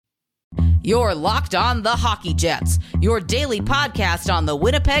You're Locked On the Hockey Jets, your daily podcast on the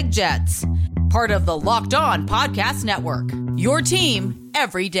Winnipeg Jets. Part of the Locked On Podcast Network, your team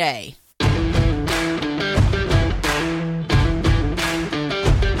every day.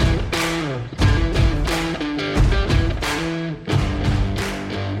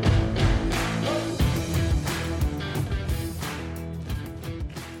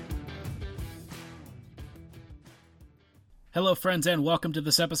 Hello, friends, and welcome to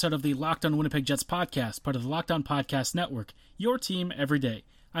this episode of the Locked On Winnipeg Jets podcast, part of the Locked On Podcast Network, your team every day.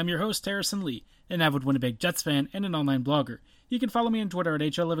 I'm your host, Harrison Lee, an avid Winnipeg Jets fan and an online blogger. You can follow me on Twitter at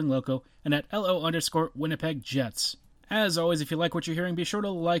HLLivingLoco and at LO_Winnipeg Jets. As always, if you like what you're hearing, be sure to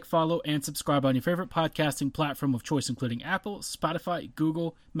like, follow, and subscribe on your favorite podcasting platform of choice, including Apple, Spotify,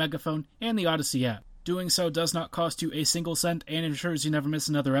 Google, Megaphone, and the Odyssey app. Doing so does not cost you a single cent and ensures you never miss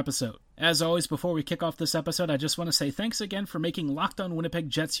another episode. As always, before we kick off this episode, I just want to say thanks again for making Locked On Winnipeg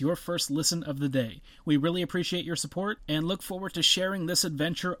Jets your first listen of the day. We really appreciate your support and look forward to sharing this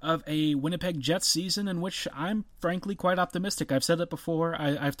adventure of a Winnipeg Jets season in which I'm frankly quite optimistic. I've said it before,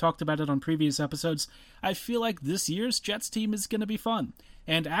 I've talked about it on previous episodes. I feel like this year's Jets team is going to be fun.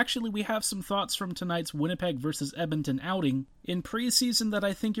 And actually, we have some thoughts from tonight's Winnipeg versus Edmonton outing in preseason that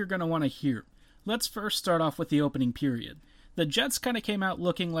I think you're going to want to hear. Let's first start off with the opening period. The Jets kind of came out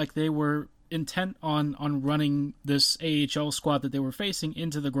looking like they were intent on running this AHL squad that they were facing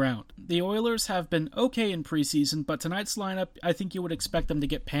into the ground. The Oilers have been okay in preseason, but tonight's lineup, I think you would expect them to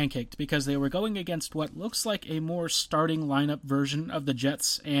get pancaked because they were going against what looks like a more starting lineup version of the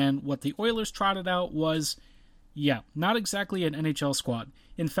Jets, and what the Oilers trotted out was, not exactly an NHL squad.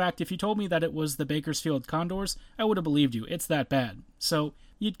 In fact, if you told me that it was the Bakersfield Condors, I would have believed you. It's that bad. So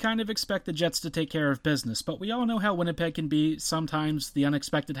you'd kind of expect the Jets to take care of business, but we all know how Winnipeg can be. Sometimes the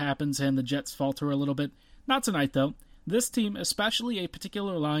unexpected happens and the Jets falter a little bit. Not tonight, though. This team, especially a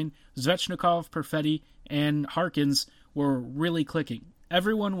particular line, Svechnikov, Perfetti, and Harkins, were really clicking.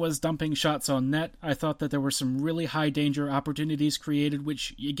 Everyone was dumping shots on net. I thought that there were some really high danger opportunities created,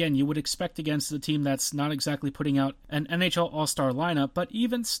 which, again, you would expect against a team that's not exactly putting out an NHL All-Star lineup, but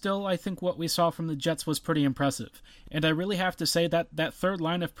even still, I think what we saw from the Jets was pretty impressive. And I really have to say that that third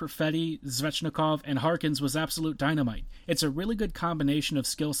line of Perfetti, Svechnikov, and Harkins was absolute dynamite. It's a really good combination of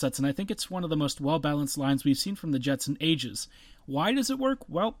skill sets, and I think it's one of the most well-balanced lines we've seen from the Jets in ages. Why does it work?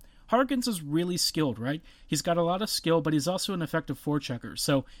 Well, Harkins is really skilled, right? He's got a lot of skill, but he's also an effective forechecker.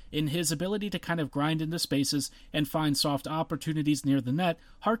 So in his ability to kind of grind into spaces and find soft opportunities near the net,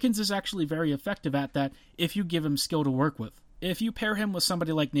 Harkins is actually very effective at that if you give him skill to work with. If you pair him with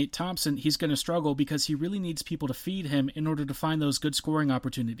somebody like Nate Thompson, he's going to struggle because he really needs people to feed him in order to find those good scoring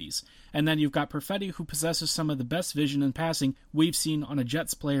opportunities. And then you've got Perfetti, who possesses some of the best vision and passing we've seen on a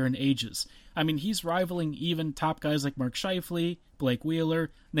Jets player in ages. I mean, he's rivaling even top guys like Mark Scheifele, Blake Wheeler,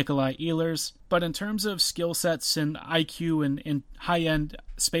 Nikolai Ehlers. But in terms of skill sets and IQ and high-end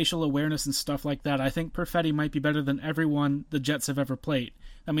spatial awareness and stuff like that, I think Perfetti might be better than everyone the Jets have ever played.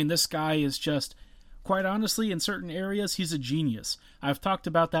 I mean, this guy is just, quite honestly, in certain areas, he's a genius. I've talked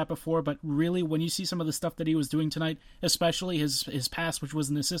about that before, but really, when you see some of the stuff that he was doing tonight, especially his pass, which was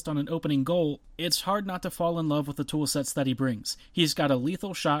an assist on an opening goal, it's hard not to fall in love with the tool sets that he brings. He's got a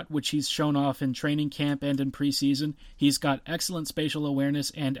lethal shot, which he's shown off in training camp and in preseason. He's got excellent spatial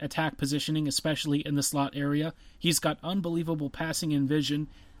awareness and attack positioning, especially in the slot area. He's got unbelievable passing and vision.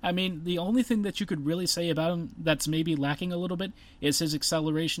 I mean, the only thing that you could really say about him that's maybe lacking a little bit is his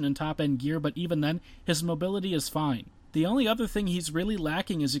acceleration and top-end gear, but even then, his mobility is fine. The only other thing he's really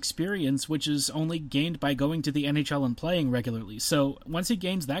lacking is experience, which is only gained by going to the NHL and playing regularly. So once he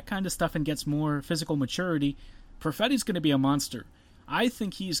gains that kind of stuff and gets more physical maturity, Perfetti's going to be a monster. I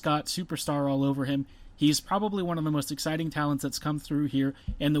think he's got superstar all over him. He's probably one of the most exciting talents that's come through here,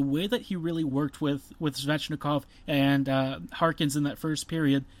 and the way that he really worked with Svechnikov and Harkins in that first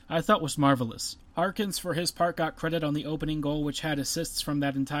period, I thought was marvelous. Harkins, for his part, got credit on the opening goal, which had assists from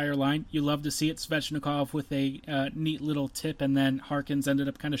that entire line. You love to see it. Svechnikov with a neat little tip, and then Harkins ended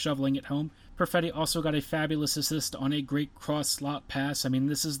up kind of shoveling it home. Perfetti also got a fabulous assist on a great cross-slot pass. I mean,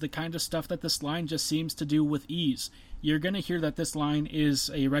 this is the kind of stuff that this line just seems to do with ease. You're going to hear that this line is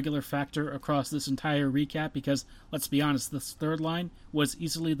a regular factor across this entire recap because, let's be honest, this third line was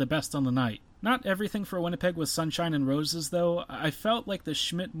easily the best on the night. Not everything for Winnipeg was sunshine and roses, though. I felt like the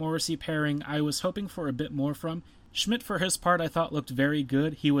Schmidt-Morrissey pairing I was hoping for a bit more from. Schmidt, for his part, I thought looked very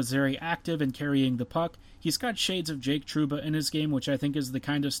good. He was very active in carrying the puck. He's got shades of Jake Trouba in his game, which I think is the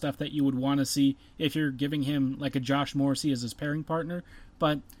kind of stuff that you would want to see if you're giving him like a Josh Morrissey as his pairing partner.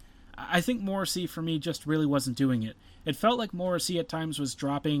 But I think Morrissey, for me, just really wasn't doing it. It felt like Morrissey at times was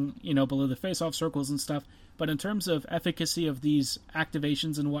dropping, below the face-off circles and stuff, but in terms of efficacy of these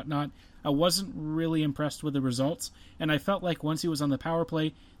activations and whatnot, I wasn't really impressed with the results, and I felt like once he was on the power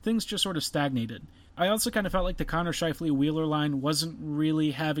play, things just sort of stagnated. I also kind of felt like the Connor Scheifele-Wheeler line wasn't really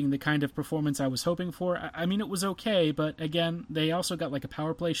having the kind of performance I was hoping for. I mean, it was okay, but again, they also got like a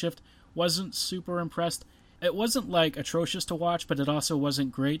power play shift. Wasn't super impressed. It wasn't like atrocious to watch, but it also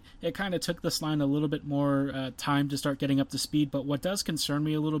wasn't great. It kind of took this line a little bit more time to start getting up to speed, but what does concern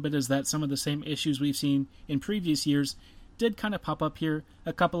me a little bit is that some of the same issues we've seen in previous years did kind of pop up here.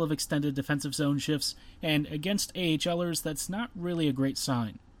 A couple of extended defensive zone shifts, and against AHLers, that's not really a great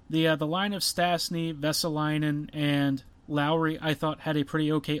sign. The line of Stastny, Vesalainen, and Lowry, I thought, had a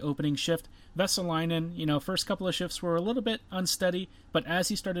pretty okay opening shift. Vesalainen, first couple of shifts were a little bit unsteady, but as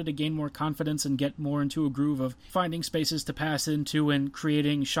he started to gain more confidence and get more into a groove of finding spaces to pass into and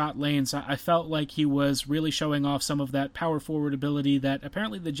creating shot lanes, I felt like he was really showing off some of that power forward ability that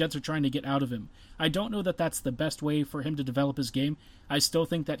apparently the Jets are trying to get out of him. I don't know that that's the best way for him to develop his game. I still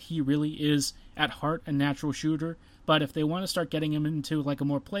think that he really is, at heart, a natural shooter, but if they want to start getting him into like a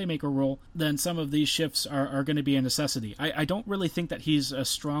more playmaker role, then some of these shifts are going to be a necessity. I don't really think that he's a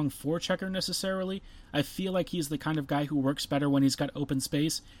strong forechecker necessarily. I feel like he's the kind of guy who works better when he's got open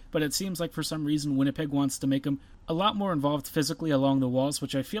space, but it seems like for some reason Winnipeg wants to make him a lot more involved physically along the walls,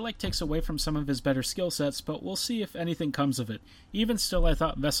 which I feel like takes away from some of his better skill sets, but we'll see if anything comes of it. Even still, I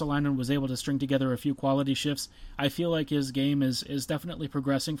thought Vesalainen was able to string together a few quality shifts. I feel like his game is definitely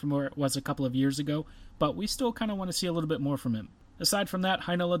progressing from where it was a couple of years ago, but we still kind of want to see a little bit more from him. Aside from that,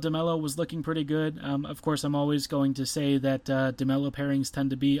 Heinola-DeMello was looking pretty good. Of course, I'm always going to say that DeMello pairings tend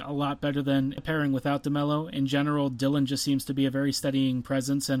to be a lot better than a pairing without DeMello. In general, Dylan just seems to be a very steadying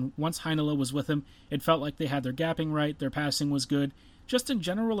presence, and once Heinola was with him, it felt like they had their gapping right, their passing was good. Just in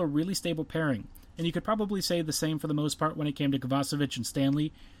general, a really stable pairing. And you could probably say the same for the most part when it came to Kovacevic and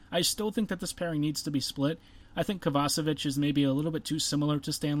Stanley. I still think that this pairing needs to be split. I think Kovacevic is maybe a little bit too similar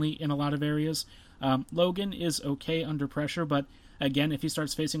to Stanley in a lot of areas. Logan is okay under pressure, but again, if he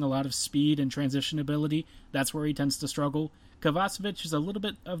starts facing a lot of speed and transition ability, that's where he tends to struggle. Kovacevic is a little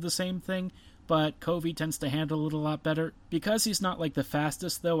bit of the same thing, but Kovy tends to handle it a lot better. Because he's not like the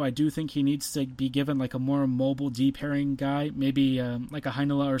fastest, though, I do think he needs to be given like a more mobile D-pairing guy, maybe like a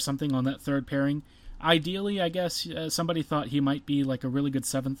Heinola or something on that third pairing. Ideally, I guess somebody thought he might be like a really good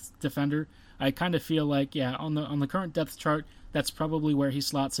seventh defender. I kind of feel like, on the current depth chart, that's probably where he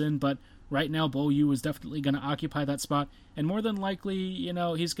slots in, but right now, Beaulieu is definitely going to occupy that spot, and more than likely,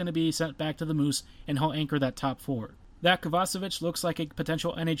 he's going to be sent back to the Moose, and he'll anchor that top four. That Kovacevic looks like a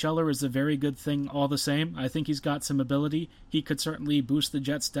potential NHLer is a very good thing all the same. I think he's got some ability. He could certainly boost the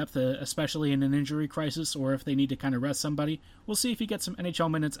Jets' depth, especially in an injury crisis, or if they need to kind of rest somebody. We'll see if he gets some NHL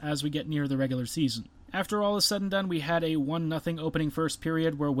minutes as we get near the regular season. After all is said and done, we had a 1-0 opening first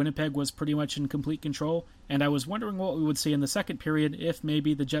period where Winnipeg was pretty much in complete control, and I was wondering what we would see in the second period, if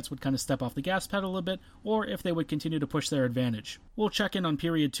maybe the Jets would kind of step off the gas pedal a bit, or if they would continue to push their advantage. We'll check in on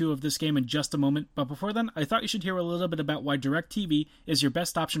period 2 of this game in just a moment, but before then, I thought you should hear a little bit about why DirecTV is your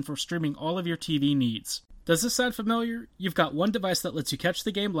best option for streaming all of your TV needs. Does this sound familiar? You've got one device that lets you catch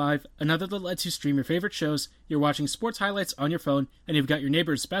the game live, another that lets you stream your favorite shows, you're watching sports highlights on your phone, and you've got your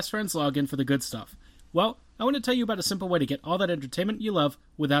neighbor's best friend's login for the good stuff. Well, I want to tell you about a simple way to get all that entertainment you love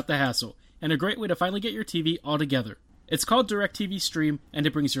without the hassle, and a great way to finally get your TV all together. It's called DirecTV Stream, and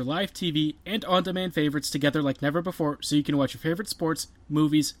it brings your live TV and on-demand favorites together like never before, so you can watch your favorite sports,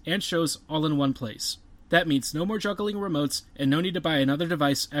 movies, and shows all in one place. That means no more juggling remotes, and no need to buy another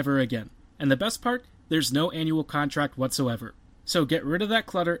device ever again. And the best part? There's no annual contract whatsoever. So get rid of that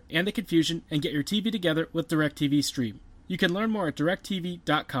clutter and the confusion, and get your TV together with DirecTV Stream. You can learn more at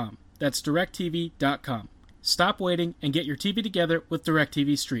directtv.com. That's directtv.com. Stop waiting and get your TV together with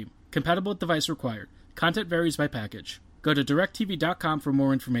DirecTV Stream. Compatible device required. Content varies by package. Go to directtv.com for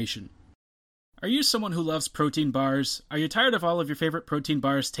more information. Are you someone who loves protein bars? Are you tired of all of your favorite protein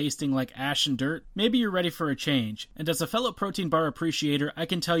bars tasting like ash and dirt? Maybe you're ready for a change. And as a fellow protein bar appreciator, I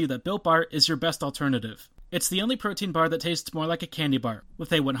can tell you that Built Bar is your best alternative. It's the only protein bar that tastes more like a candy bar,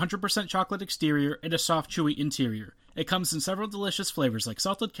 with a 100% chocolate exterior and a soft, chewy interior. It comes in several delicious flavors like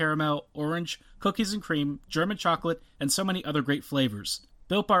salted caramel, orange, cookies and cream, German chocolate, and so many other great flavors.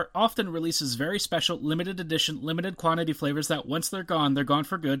 Built Bar often releases very special, limited edition, limited quantity flavors that once they're gone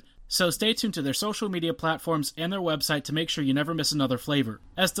for good, So stay tuned to their social media platforms and their website to make sure you never miss another flavor.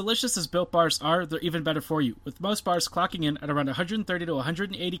 As delicious as Built Bars are, they're even better for you, with most bars clocking in at around 130 to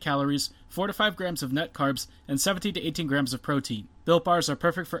 180 calories, 4 to 5 grams of net carbs, and 17 to 18 grams of protein. Built Bars are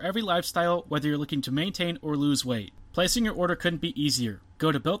perfect for every lifestyle, whether you're looking to maintain or lose weight. Placing your order couldn't be easier.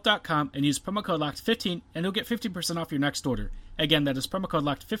 Go to Built.com and use promo code LOCKED15 and you'll get 15% off your next order. Again, that is promo code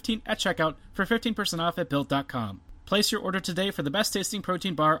LOCKED15 at checkout for 15% off at Built.com. Place your order today for the best tasting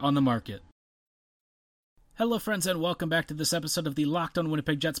protein bar on the market. Hello friends and welcome back to this episode of the Locked on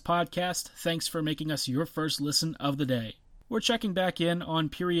Winnipeg Jets podcast. Thanks for making us your first listen of the day. We're checking back in on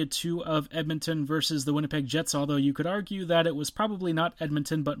period 2 of Edmonton versus the Winnipeg Jets, although you could argue that it was probably not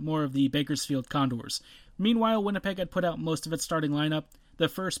Edmonton but more of the Bakersfield Condors. Meanwhile, Winnipeg had put out most of its starting lineup. The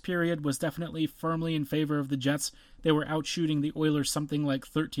first period was definitely firmly in favor of the Jets. They were outshooting the Oilers something like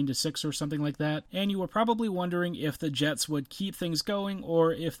 13-6 or something like that, and you were probably wondering if the Jets would keep things going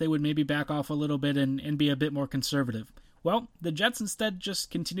or if they would maybe back off a little bit and be a bit more conservative. Well, the Jets instead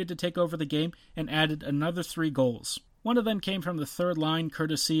just continued to take over the game and added another 3 goals. One of them came from the third line,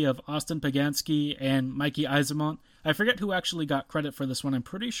 courtesy of Austin Poganski and Mikey Eyssimont. I forget who actually got credit for this one. I'm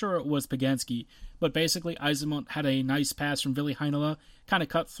pretty sure it was Poganski. But basically, Eyssimont had a nice pass from Ville Heinola, kind of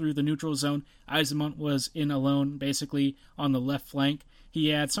cut through the neutral zone. Eyssimont was in alone, basically, on the left flank. He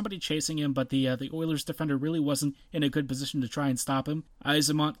had somebody chasing him, but the Oilers defender really wasn't in a good position to try and stop him.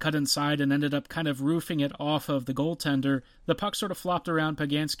 Eyssimont cut inside and ended up kind of roofing it off of the goaltender. The puck sort of flopped around.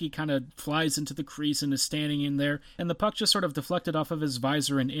 Poganski kind of flies into the crease and is standing in there, and the puck just sort of deflected off of his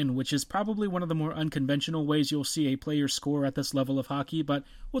visor and in, which is probably one of the more unconventional ways you'll see a player score at this level of hockey, but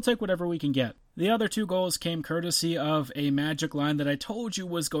we'll take whatever we can get. The other 2 goals came courtesy of a magic line that I told you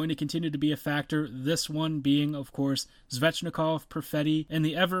was going to continue to be a factor, this one being, of course, Svechnikov, Perfetti, and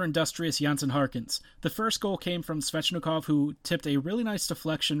the ever-industrious Jansen Harkins. The first goal came from Svechnikov, who tipped a really nice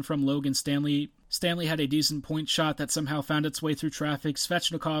deflection from Logan Stanley. Stanley had a decent point shot that somehow found its way through traffic.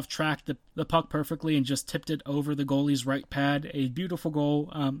 Svechnikov tracked the puck perfectly and just tipped it over the goalie's right pad. A beautiful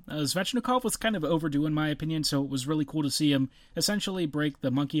goal. Svechnikov was kind of overdue in my opinion, so it was really cool to see him essentially break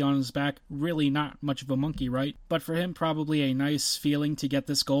the monkey on his back. Really not much of a monkey, right? But for him, probably a nice feeling to get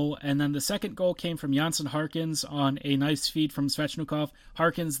this goal. And then the second goal came from Jansen Harkins on a nice feed from Svechnikov.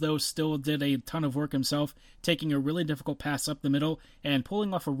 Harkins, though, still did a ton of work himself, taking a really difficult pass up the middle and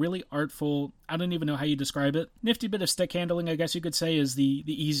pulling off a really artful, I don't even know how you describe it, nifty bit of stick handling, I guess you could say, is the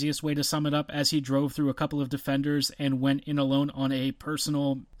easiest way to sum it up, as he drove through a couple of defenders and went in alone on a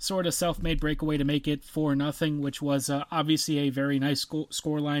personal sort of self-made breakaway to make it 4-0, which was obviously a very nice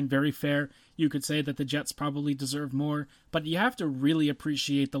scoreline, very fair. You could say that the Jets probably deserve more, but you have to really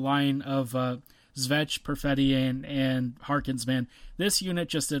appreciate the line of Svech, Perfetti, and Harkins, man. This unit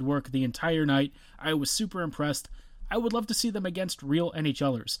just did work the entire night. I was super impressed. I would love to see them against real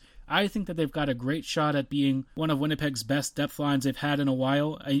NHLers. I think that they've got a great shot at being one of Winnipeg's best depth lines they've had in a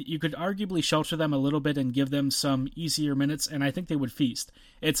while. You could arguably shelter them a little bit and give them some easier minutes, and I think they would feast.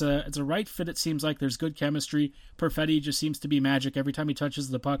 It's a right fit, it seems like. There's good chemistry. Perfetti just seems to be magic every time he touches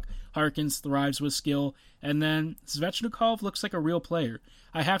the puck. Harkins thrives with skill. And then Svechnikov looks like a real player.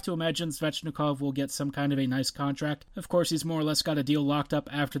 I have to imagine Svechnikov will get some kind of a nice contract. Of course, he's more or less got a deal locked up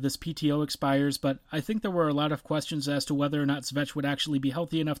after this PTO expires, but I think there were a lot of questions as to whether or not Svech would actually be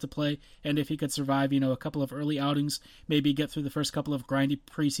healthy enough to play, and if he could survive, a couple of early outings, maybe get through the first couple of grindy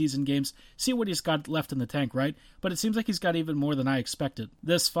preseason games, see what he's got left in the tank, right? But it seems like he's got even more than I expected.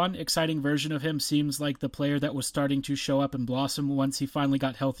 This fun, exciting version of him seems like the player that was starting to show up and blossom once he finally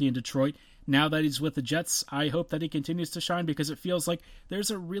got healthy in Detroit. Now that he's with the Jets, I hope that he continues to shine because it feels like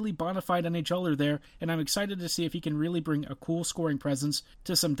there's a really bona fide NHLer there, and I'm excited to see if he can really bring a cool scoring presence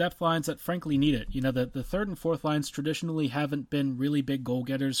to some depth lines that frankly need it. The third and fourth lines traditionally haven't been really big goal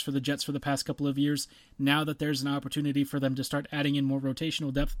getters for the Jets for the past couple of years. Now that there's an opportunity for them to start adding in more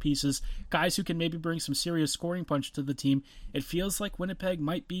rotational depth pieces, guys who can maybe bring some serious scoring punch to the team, it feels like Winnipeg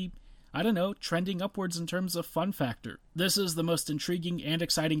might be, trending upwards in terms of fun factor. This is the most intriguing and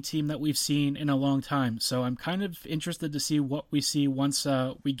exciting team that we've seen in a long time, so I'm kind of interested to see what we see once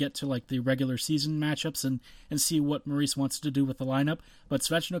we get to the regular season matchups and see what Maurice wants to do with the lineup, but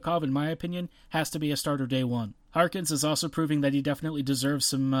Svechnikov, in my opinion, has to be a starter day one. Harkins is also proving that he definitely deserves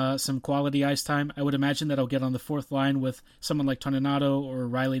some quality ice time. I would imagine that he'll get on the fourth line with someone like Toninato or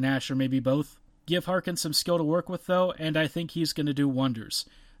Riley Nash or maybe both. Give Harkins some skill to work with, though, and I think he's going to do wonders.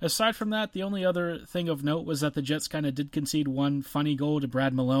 Aside from that, the only other thing of note was that the Jets kind of did concede one funny goal to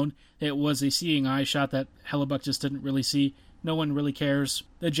Brad Malone. It was a seeing eye shot that Hellebuyck just didn't really see. No one really cares.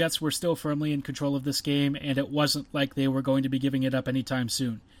 The Jets were still firmly in control of this game, and it wasn't like they were going to be giving it up anytime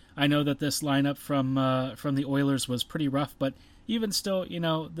soon. I know that this lineup from the Oilers was pretty rough, but Even still,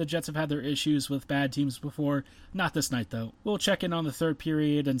 the Jets have had their issues with bad teams before. Not this night, though. We'll check in on the third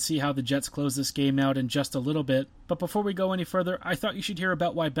period and see how the Jets close this game out in just a little bit. But before we go any further, I thought you should hear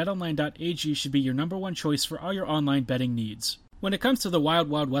about why BetOnline.ag should be your number one choice for all your online betting needs. When it comes to the wild,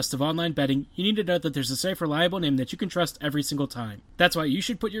 wild west of online betting, you need to know that there's a safe, reliable name that you can trust every single time. That's why you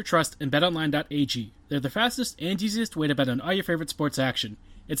should put your trust in BetOnline.ag. They're the fastest and easiest way to bet on all your favorite sports action.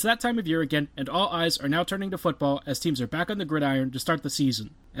 It's that time of year again, and all eyes are now turning to football as teams are back on the gridiron to start the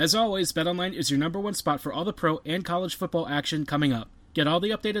season. As always, BetOnline is your number one spot for all the pro and college football action coming up. Get all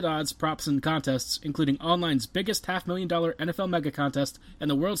the updated odds, props, and contests, including online's biggest $500,000 NFL Mega Contest and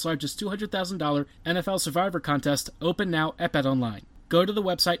the world's largest $200,000 NFL Survivor Contest, open now at BetOnline. Go to the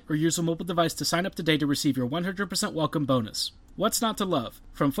website or use a mobile device to sign up today to receive your 100% welcome bonus. What's not to love?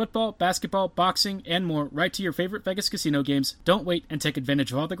 From football, basketball, boxing, and more, right to your favorite Vegas casino games, don't wait and take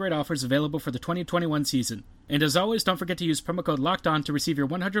advantage of all the great offers available for the 2021 season. And as always, don't forget to use promo code LOCKEDON to receive your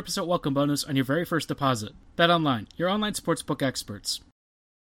 100% welcome bonus on your very first deposit. BetOnline, your online sportsbook experts.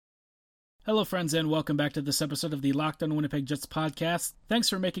 Hello, friends, and welcome back to this episode of the Locked On Winnipeg Jets podcast. Thanks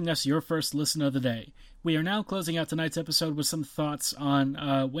for making us your first listen of the day. We are now closing out tonight's episode with some thoughts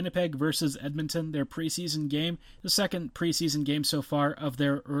on Winnipeg versus Edmonton, their preseason game, the second preseason game so far of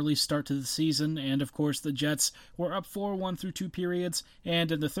their early start to the season, and of course the Jets were up 4-1 through two periods,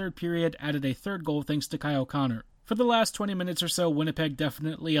 and in the third period added a third goal thanks to Kyle Connor. For the last 20 minutes or so, Winnipeg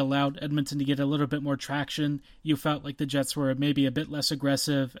definitely allowed Edmonton to get a little bit more traction. You felt like the Jets were maybe a bit less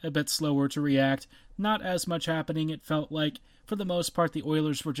aggressive, a bit slower to react. Not as much happening. It felt like, for the most part, the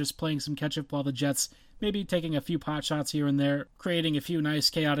Oilers were just playing some catch-up while the Jets maybe taking a few pot shots here and there, creating a few nice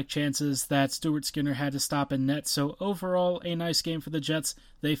chaotic chances that Stuart Skinner had to stop in net. So overall, a nice game for the Jets.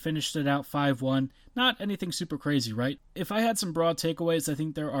 They finished it out 5-1. Not anything super crazy, right? If I had some broad takeaways, I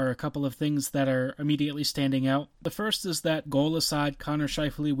think there are a couple of things that are immediately standing out. The first is that, goal aside, Connor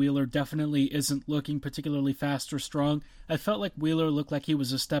Scheifele-Wheeler definitely isn't looking particularly fast or strong. I felt like Wheeler looked like he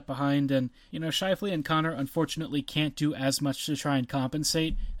was a step behind, and, Scheifele and Connor unfortunately can't do as much to try and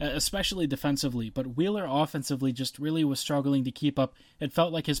compensate, especially defensively, but Wheeler offensively just really was struggling to keep up. It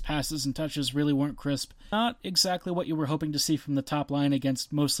felt like his passes and touches really weren't crisp. Not exactly what you were hoping to see from the top line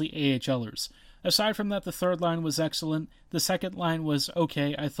against mostly AHLers. Aside from that, the third line was excellent. The second line was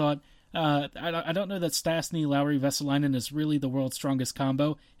okay, I thought. I don't know that Stastny, Lowry, Vesalainen is really the world's strongest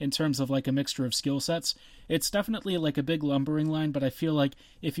combo in terms of like a mixture of skill sets. It's definitely like a big lumbering line, but I feel like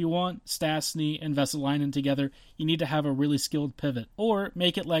if you want Stastny and Vesalainen together, you need to have a really skilled pivot. Or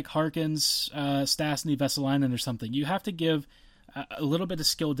make it like Harkins, Stastny, Vesalainen or something. You have to give a little bit of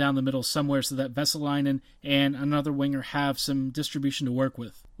skill down the middle somewhere so that Vesalainen and another winger have some distribution to work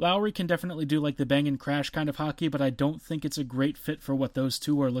with. Lowry can definitely do like the bang and crash kind of hockey, but I don't think it's a great fit for what those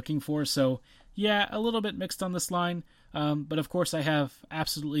two are looking for. So yeah, a little bit mixed on this line. But of course I have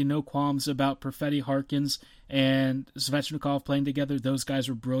absolutely no qualms about Perfetti, Harkins, and Svechnikov playing together. Those guys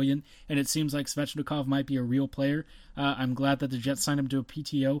were brilliant, and it seems like Svechnikov might be a real player. I'm glad that the Jets signed him to a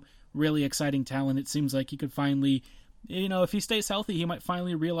PTO. Really exciting talent. It seems like he could finally, if he stays healthy, he might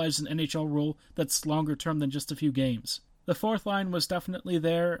finally realize an NHL role that's longer term than just a few games. The fourth line was definitely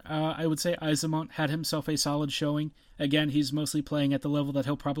there. I would say Yzerman had himself a solid showing. Again, he's mostly playing at the level that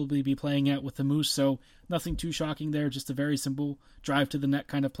he'll probably be playing at with the Moose, so nothing too shocking there, just a very simple drive to the net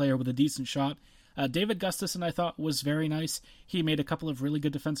kind of player with a decent shot. David Gustafsson, I thought, was very nice. He made a couple of really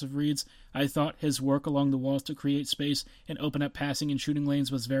good defensive reads. I thought his work along the walls to create space and open up passing and shooting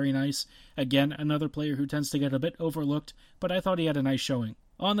lanes was very nice. Again, another player who tends to get a bit overlooked, but I thought he had a nice showing.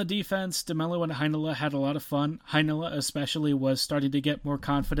 On the defense, DeMello and Heinola had a lot of fun. Heinola especially was starting to get more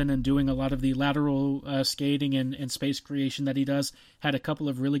confident in doing a lot of the lateral skating and space creation that he does. Had a couple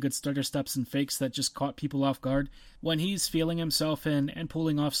of really good stutter steps and fakes that just caught people off guard. When he's feeling himself in and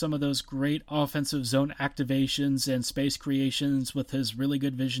pulling off some of those great offensive zone activations and space creations with his really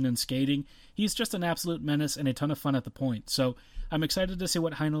good vision and skating, he's just an absolute menace and a ton of fun at the point. So I'm excited to see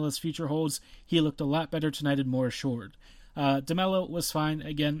what Heinola's future holds. He looked a lot better tonight and more assured. DeMello was fine.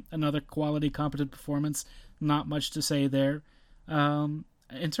 Again, another quality, competent performance. Not much to say there. In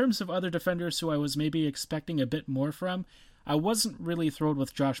terms of other defenders who I was maybe expecting a bit more from, I wasn't really thrilled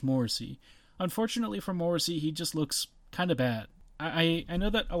with Josh Morrissey. Unfortunately for Morrissey, he just looks kind of bad. I know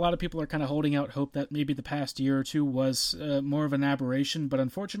that a lot of people are kind of holding out hope that maybe the past year or two was more of an aberration, but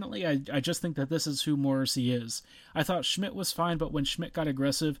unfortunately I just think that this is who Morrissey is. I thought Schmidt was fine, but when Schmidt got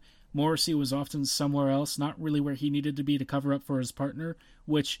aggressive, Morrissey was often somewhere else, not really where he needed to be to cover up for his partner,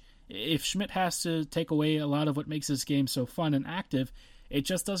 which, if Schmidt has to take away a lot of what makes his game so fun and active, it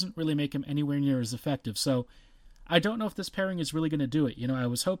just doesn't really make him anywhere near as effective. So I don't know if this pairing is really going to do it. I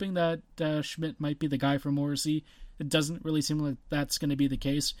was hoping that Schmidt might be the guy for Morrissey. It doesn't really seem like that's going to be the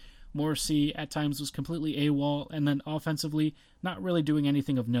case. Morrissey at times was completely AWOL, and then offensively, not really doing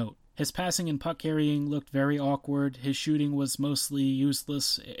anything of note. His passing and puck carrying looked very awkward. His shooting was mostly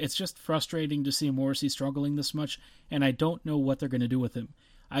useless. It's just frustrating to see Morrissey struggling this much, and I don't know what they're going to do with him.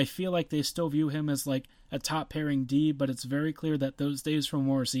 I feel like they still view him as like a top pairing D, but it's very clear that those days for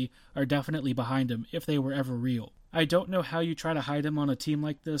Morrissey are definitely behind him, if they were ever real. I don't know how you try to hide him on a team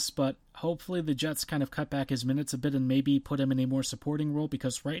like this, but hopefully the Jets kind of cut back his minutes a bit and maybe put him in a more supporting role,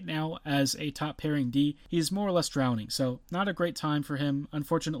 because right now, as a top pairing D, he's more or less drowning, so not a great time for him.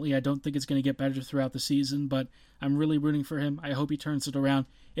 Unfortunately, I don't think it's going to get better throughout the season, but I'm really rooting for him. I hope he turns it around.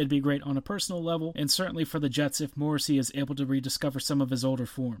 It'd be great on a personal level, and certainly for the Jets if Morrissey is able to rediscover some of his older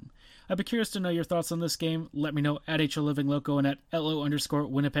form. I'd be curious to know your thoughts on this game. Let me know at HLivingLoco and at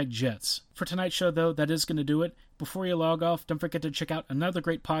LO_Winnipeg Jets. For tonight's show, though, that is going to do it. Before you log off, don't forget to check out another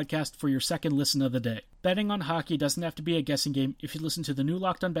great podcast for your second listen of the day. Betting on hockey doesn't have to be a guessing game if you listen to the new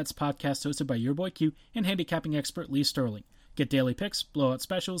Locked On Bets podcast hosted by your boy Q and handicapping expert Lee Sterling. Get daily picks, blowout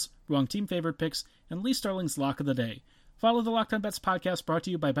specials, wrong team favorite picks, and Lee Sterling's lock of the day. Follow the Locked On Bets podcast brought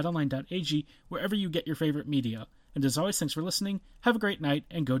to you by BetOnline.ag wherever you get your favorite media. And as always, thanks for listening, have a great night,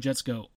 and go Jets go.